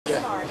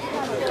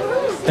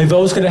Hey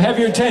folks, could I have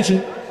your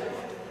attention?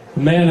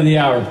 The man of the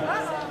hour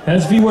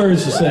has a few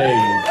words to say.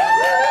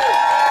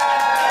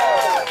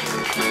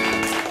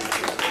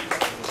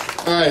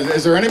 All right,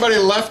 is there anybody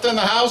left in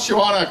the house? You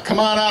want to come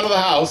on out of the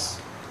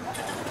house?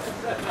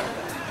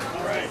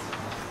 All right.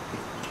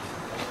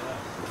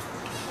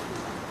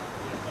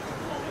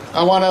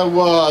 I want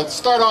to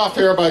start off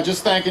here by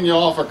just thanking you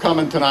all for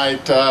coming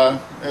tonight.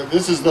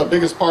 This is the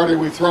biggest party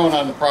we've thrown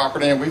on the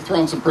property, and we've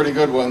thrown some pretty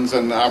good ones,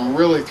 and I'm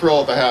really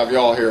thrilled to have you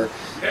all here.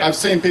 I've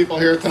seen people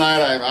here tonight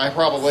I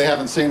probably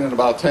haven't seen in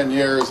about 10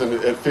 years, and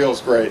it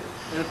feels great.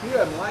 And if you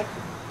haven't liked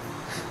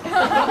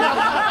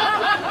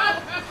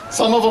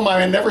Some of them I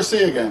may never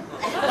see again.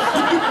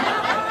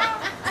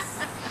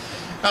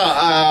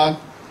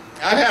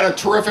 I've had a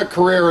terrific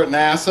career at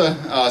NASA.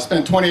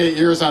 Spent 28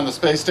 years on the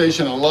space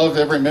station and loved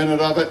every minute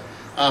of it.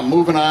 I'm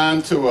moving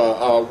on to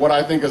what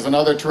I think is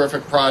another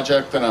terrific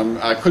project, and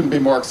I couldn't be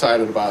more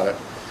excited about it.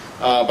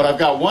 But I've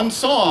got one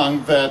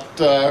song that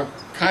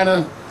kind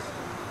of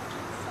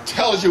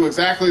tells you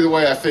exactly the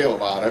way I feel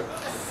about it.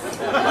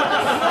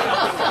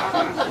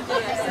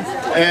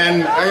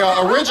 And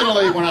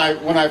originally, when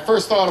I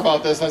first thought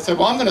about this, I said,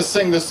 well, I'm going to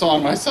sing this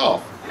song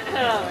myself.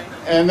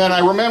 And then I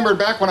remembered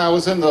back when I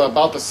was in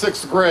about the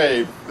 6th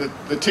grade,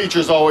 the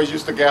teachers always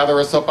used to gather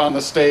us up on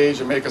the stage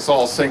and make us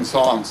all sing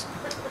songs.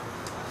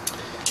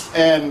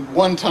 And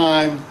one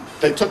time,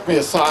 they took me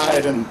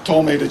aside and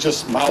told me to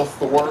just mouth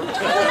the words.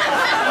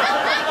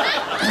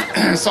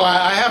 So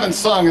I haven't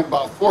sung in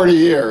about 40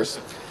 years.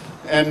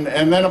 And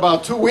then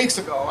about 2 weeks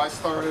ago, I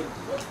started...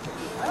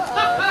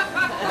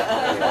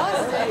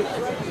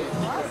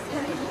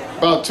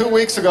 About 2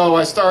 weeks ago,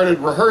 I started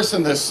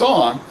rehearsing this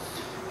song,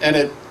 and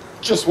it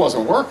just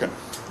wasn't working.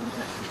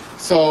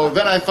 So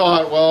then I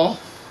thought, well,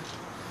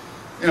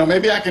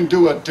 maybe I can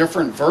do a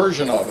different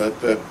version of it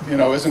that,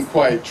 isn't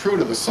quite true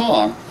to the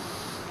song.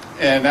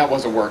 And that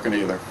wasn't working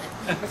either.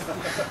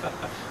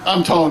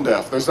 I'm tone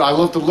deaf. I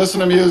love to listen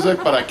to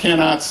music, but I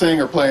cannot sing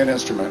or play an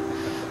instrument.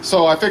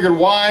 So I figured,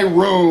 why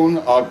ruin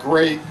a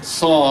great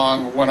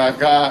song when I've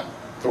got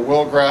the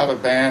Wil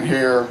Gravatt Band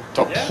here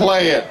to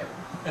play it?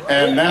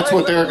 And that's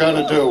what they're going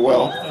to do,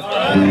 Will.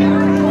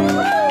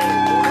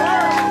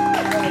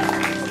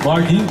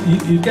 Mark,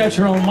 you've got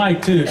your own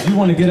mic too. If you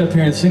want to get up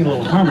here and sing a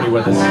little harmony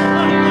with us.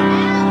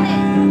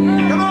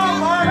 Come on,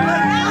 Mark!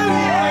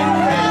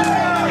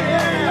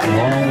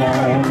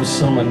 One warm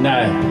summer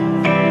night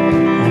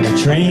on a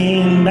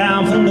train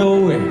bound for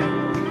nowhere,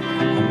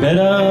 I met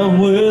up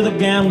with a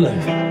gambler.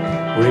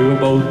 We were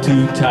both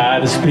too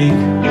tired to speak,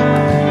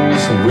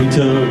 so we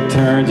took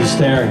turns of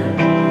staring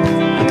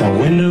at the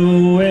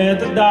window at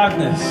the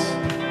darkness.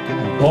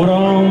 Port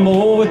on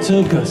board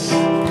took us.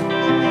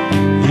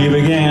 He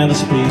began to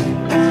speak.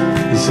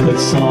 He said,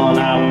 son,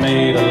 I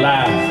made a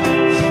life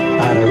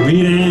out of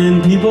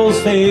reading people's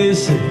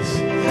faces,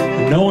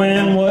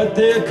 knowing what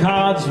their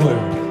cards were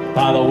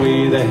by the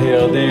way they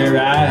held their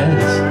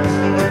eyes.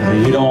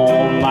 If you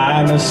don't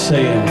mind me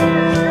saying,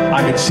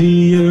 I can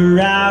see you're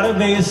out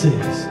of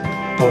aces.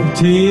 For the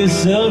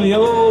taste of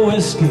your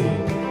whiskey,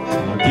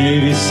 I'll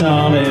give you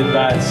some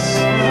advice.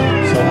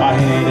 So I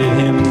handed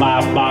him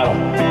my bottle,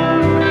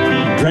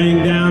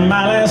 drank down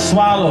my last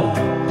swallow.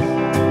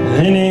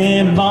 Then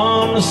he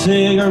bummed a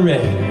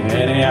cigarette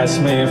and he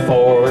asked me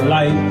for a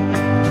light.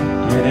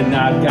 And the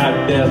night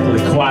got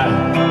deathly quiet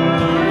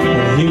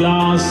and he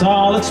lost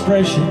all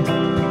expression.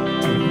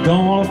 We're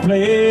gonna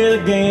play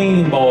the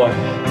game, boy.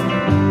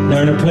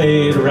 Learn to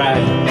play it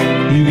right.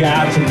 You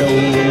got to know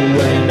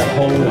when to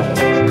hold up,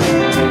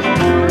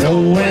 know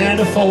when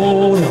to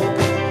fold up,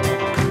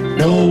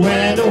 know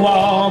when to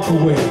walk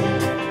away,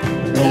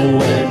 know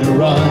when to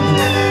run.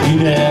 You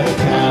never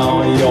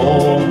count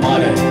your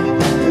money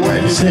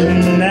when you're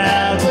sitting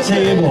at the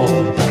table.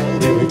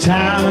 Every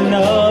time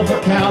enough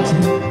for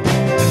counting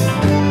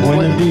when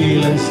the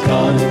dealing's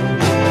done.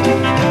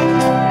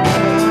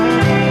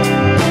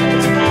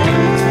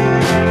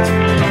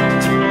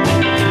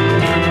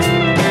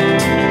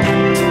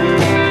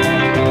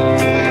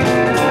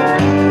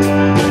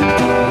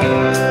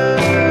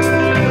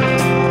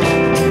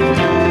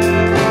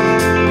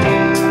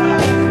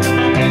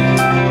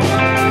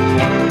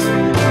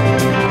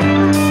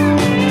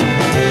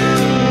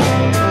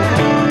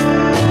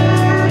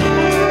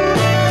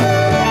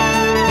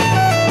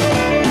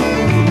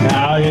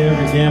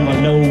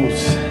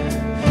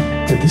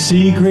 The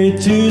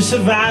secret to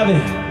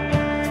surviving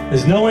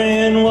is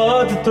knowing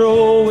what to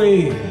throw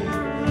away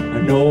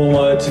and know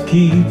what to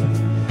keep.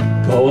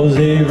 Cause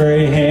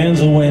every hand's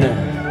a winner,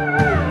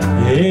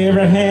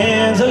 every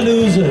hand's a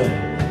loser,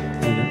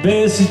 and the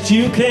best that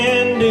you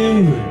can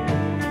do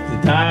is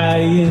to die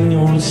in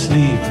your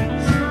sleep.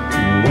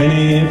 And when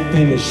he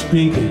finished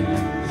speaking,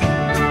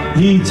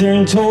 he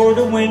turned toward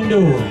the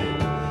window,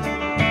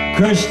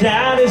 crushed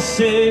out his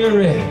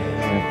cigarette,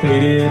 and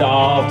faded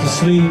off to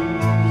sleep.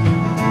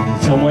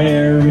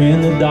 Somewhere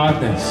in the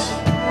darkness,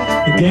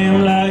 the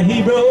gambler,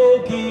 he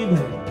broke even.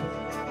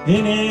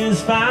 In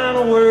his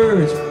final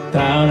words,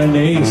 found an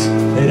ace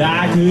that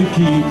I could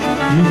keep.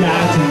 You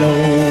got to know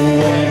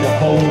when to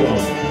hold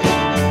on,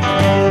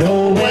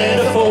 know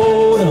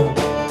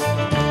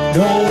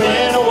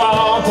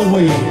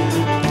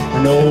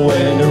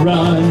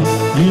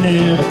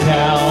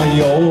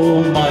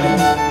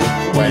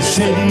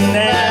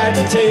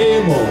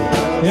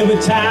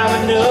Every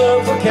time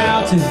enough for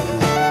counting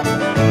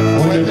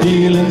when the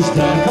dealing's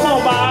done. Come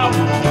on, Bob.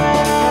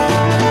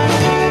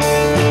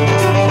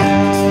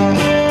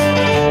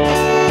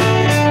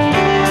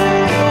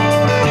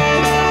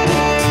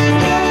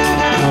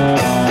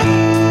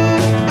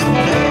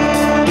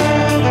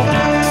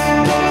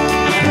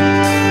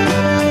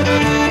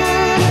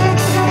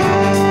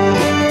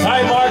 All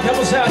right, Mark, help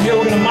us out here.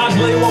 We're going to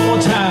modulate one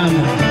more time.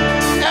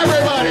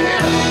 Everybody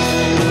here.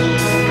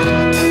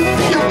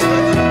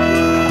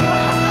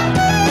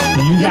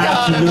 You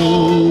got to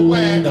know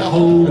when to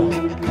hold 'em,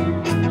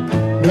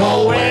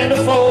 know when to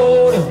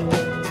fold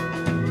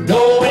 'em,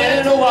 know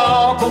when to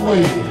walk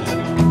away,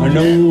 or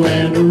know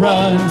when to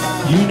run.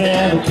 You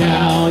never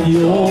count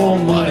your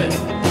money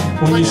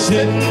when you're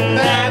sitting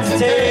at the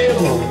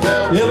table.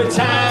 Every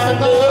time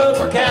enough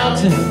for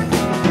counting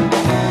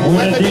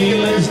when the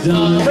dealing's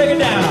done. Break it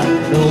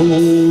down.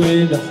 Know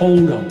when to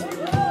hold 'em,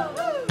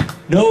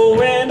 know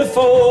when to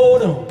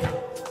fold 'em,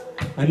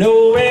 I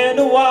know when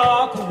to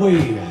walk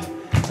away,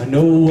 I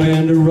know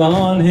when to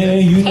run. Hey,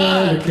 you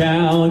never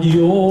count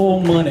your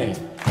money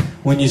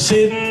when you're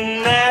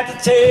sitting at the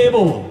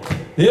table.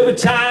 Every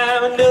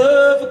time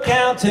enough for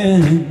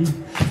counting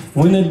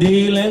when the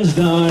dealing's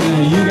done.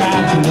 You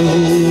got to know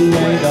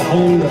when to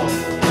hold 'em,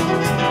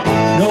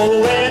 know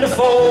when to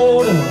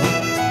fold 'em,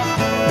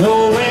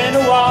 know when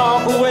to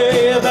walk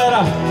away,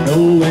 better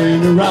know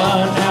when to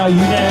run. Now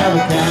you never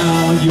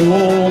count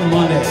your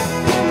money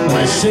when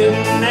you're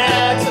sitting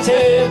at the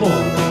table.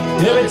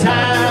 Every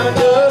time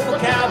enough for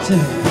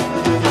counting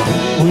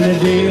when the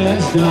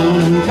dealing's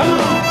done. Come on.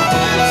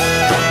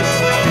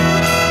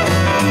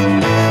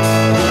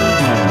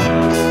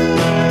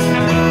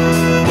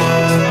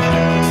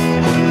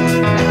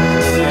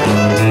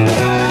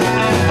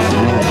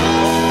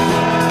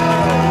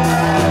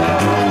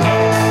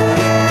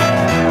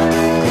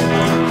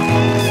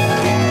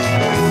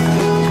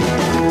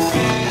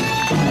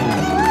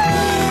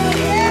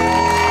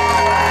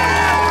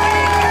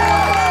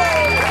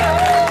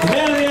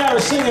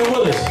 Singing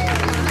with us.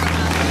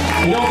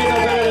 You don't get no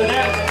better than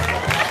that.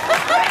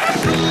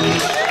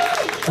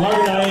 Mark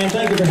and Diane,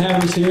 thank you for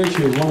having us here. It's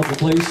your wonderful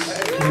place.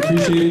 We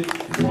appreciate it.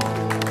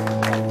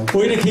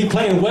 We're going to keep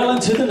playing well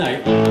into the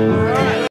night.